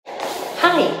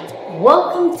Hi,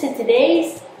 welcome to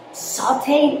today's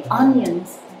sauteed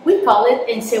onions. We call it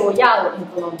Encebollado in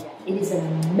Colombia. It is an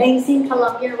amazing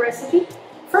Colombian recipe.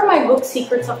 From my book,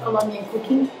 Secrets of Colombian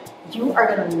Cooking, you are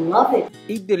going to love it.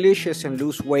 Eat delicious and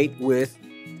lose weight with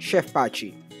Chef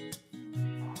Pachi.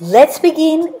 Let's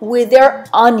begin with our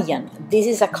onion. This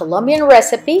is a Colombian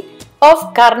recipe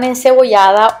of carne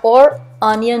encebollada or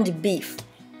onioned beef.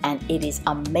 And it is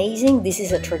amazing. This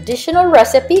is a traditional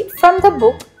recipe from the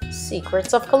book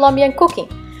Secrets of Colombian Cooking.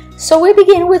 So we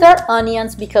begin with our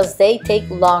onions because they take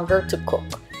longer to cook.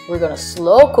 We're going to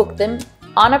slow cook them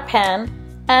on a pan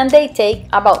and they take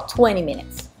about 20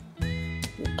 minutes.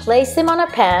 You place them on a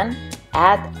pan,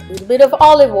 add a little bit of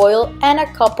olive oil and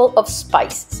a couple of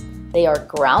spices. They are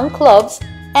ground cloves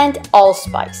and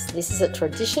allspice. This is a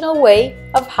traditional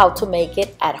way of how to make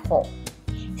it at home.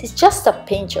 It's just a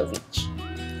pinch of each.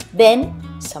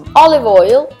 Then some olive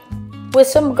oil with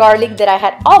some garlic that I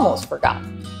had almost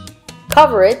forgotten.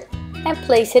 Cover it and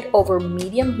place it over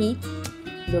medium heat.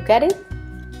 Look at it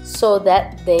so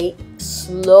that they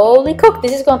slowly cook.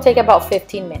 This is going to take about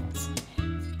 15 minutes.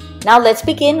 Now let's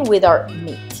begin with our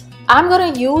meat. I'm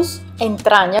going to use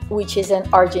entraña, which is an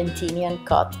Argentinian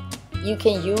cut. You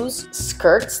can use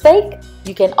skirt steak.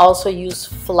 You can also use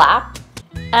flap,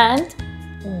 and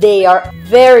they are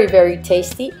very, very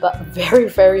tasty, but very,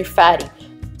 very fatty.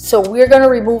 So we're going to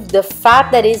remove the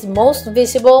fat that is most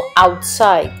visible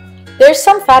outside. There's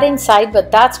some fat inside, but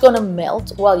that's going to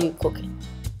melt while you're cooking.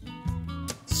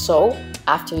 So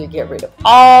after you get rid of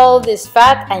all this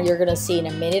fat, and you're going to see in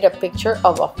a minute a picture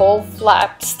of a whole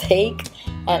flat steak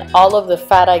and all of the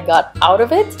fat I got out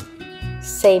of it,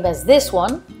 same as this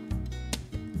one,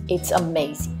 it's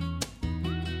amazing.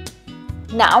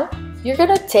 Now you're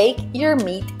going to take your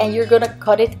meat and you're going to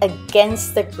cut it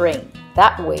against the grain.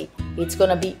 That way it's going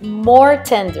to be more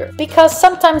tender, because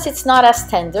sometimes it's not as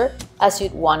tender as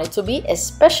you'd want it to be,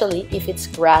 especially if it's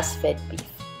grass-fed beef.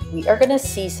 We are going to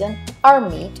season our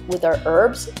meat with our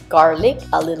herbs, garlic,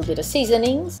 a little bit of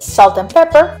seasonings, salt and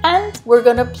pepper, and we're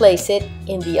going to place it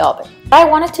in the oven. I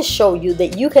wanted to show you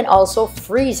that you can also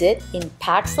freeze it in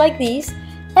packs like these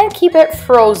and keep it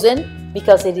frozen,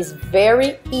 because it is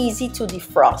very easy to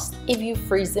defrost if you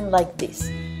freeze them like this,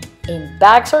 in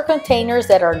bags or containers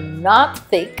that are not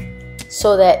thick,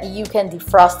 so that you can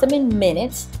defrost them in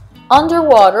minutes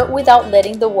underwater without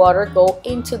letting the water go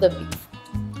into the beef.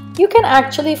 You can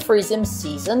actually freeze them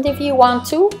seasoned if you want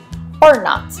to, or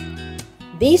not.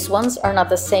 These ones are not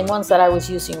the same ones that I was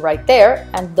using right there,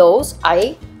 and those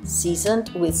I seasoned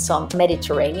with some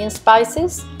Mediterranean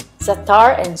spices,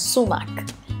 za'atar and sumac,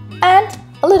 and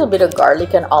a little bit of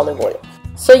garlic and olive oil.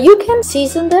 So you can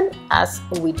season them as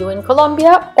we do in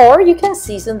Colombia, or you can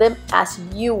season them as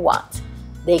you want.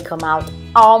 They come out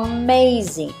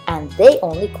amazing, and they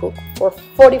only cook for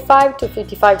 45 to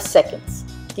 55 seconds,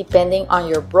 depending on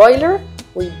your broiler.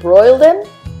 We broil them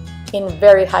in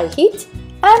very high heat,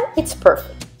 and it's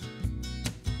perfect.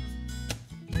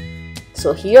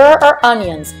 So here are our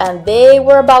onions, and they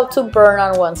were about to burn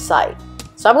on one side.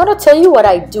 So I'm going to tell you what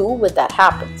I do when that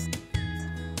happens.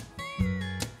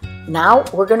 Now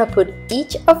we're going to put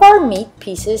each of our meat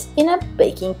pieces in a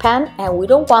baking pan, and we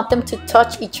don't want them to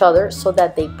touch each other so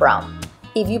that they brown.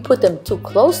 If you put them too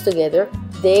close together,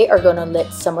 they are going to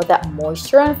let some of that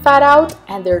moisture and fat out,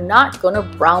 and they're not going to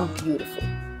brown beautifully.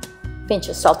 Pinch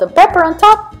of salt and pepper on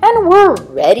top, and we're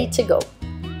ready to go.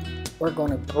 We're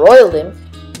going to broil them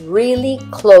really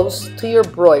close to your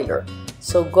broiler.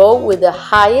 So go with the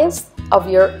highest of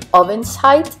your oven's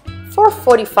height for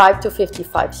 45 to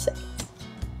 55 seconds.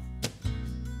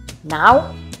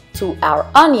 Now to our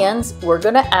onions, we're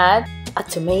going to add a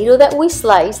tomato that we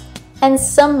sliced and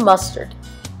some mustard.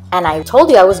 And I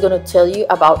told you I was going to tell you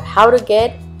about how to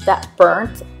get that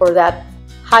burnt or that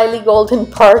highly golden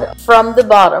part from the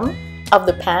bottom of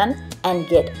the pan and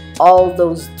get all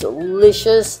those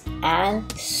delicious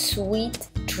and sweet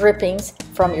drippings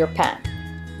from your pan.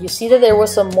 You see that there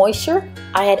was some moisture?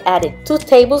 I had added 2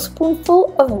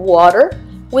 tablespoonfuls of water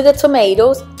with the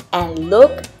tomatoes, and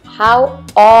look how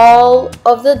all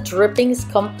of the drippings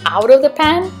come out of the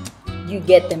pan. You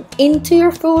get them into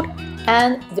your food,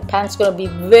 and the pan's going to be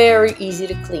very easy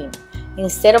to clean.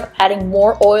 Instead of adding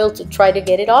more oil to try to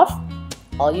get it off,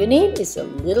 all you need is a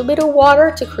little bit of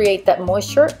water to create that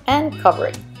moisture and cover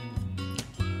it.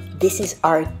 This is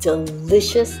our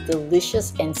delicious,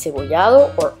 delicious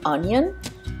encebollado or onion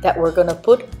that we're going to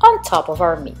put on top of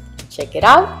our meat. Check it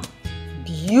out.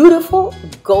 Beautiful,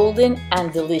 golden,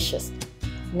 and delicious.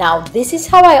 Now this is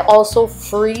how I also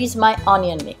freeze my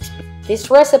onion mix. This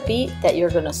recipe that you're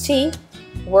going to see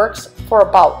works for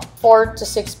about 4 to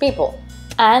 6 people,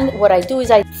 And what I do is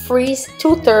I freeze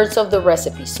 2/3 of the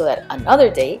recipe so that another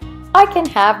day I can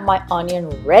have my onion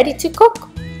ready to cook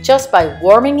just by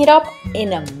warming it up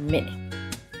in a minute.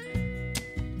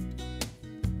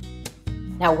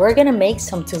 Now we're gonna make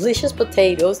some delicious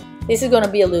potatoes. This is gonna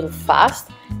be a little fast,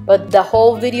 but the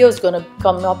whole video is gonna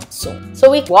come up soon.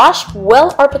 So we wash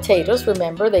well our potatoes,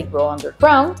 remember they grow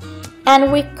underground,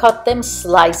 and we cut them,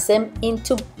 slice them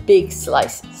into big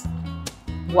slices.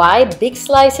 Why big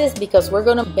slices? Because we're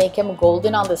gonna make them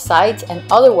golden on the sides, and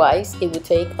otherwise it would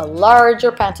take a larger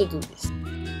pan to do this.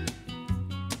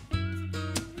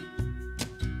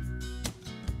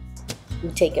 We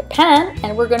take a pan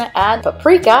and we're gonna add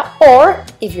paprika, or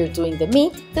if you're doing the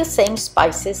meat, the same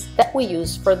spices that we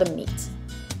use for the meat.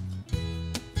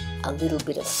 A little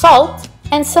bit of salt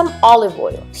and some olive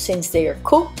oil. Since they are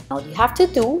cooked, all you have to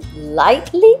do,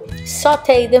 lightly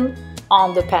saute them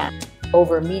on the pan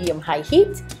over medium-high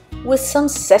heat with some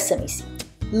sesame seed.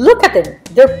 Look at them,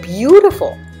 they're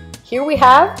beautiful. Here we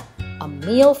have a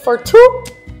meal for two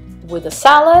with a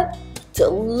salad,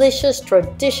 delicious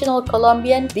traditional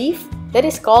Colombian beef that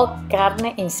is called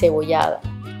carne encebollada.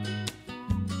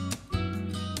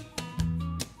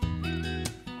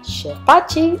 Chef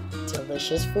Pachi,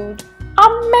 delicious food,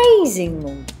 amazing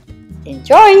mood.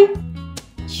 Enjoy!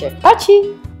 Chef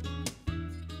Pachi.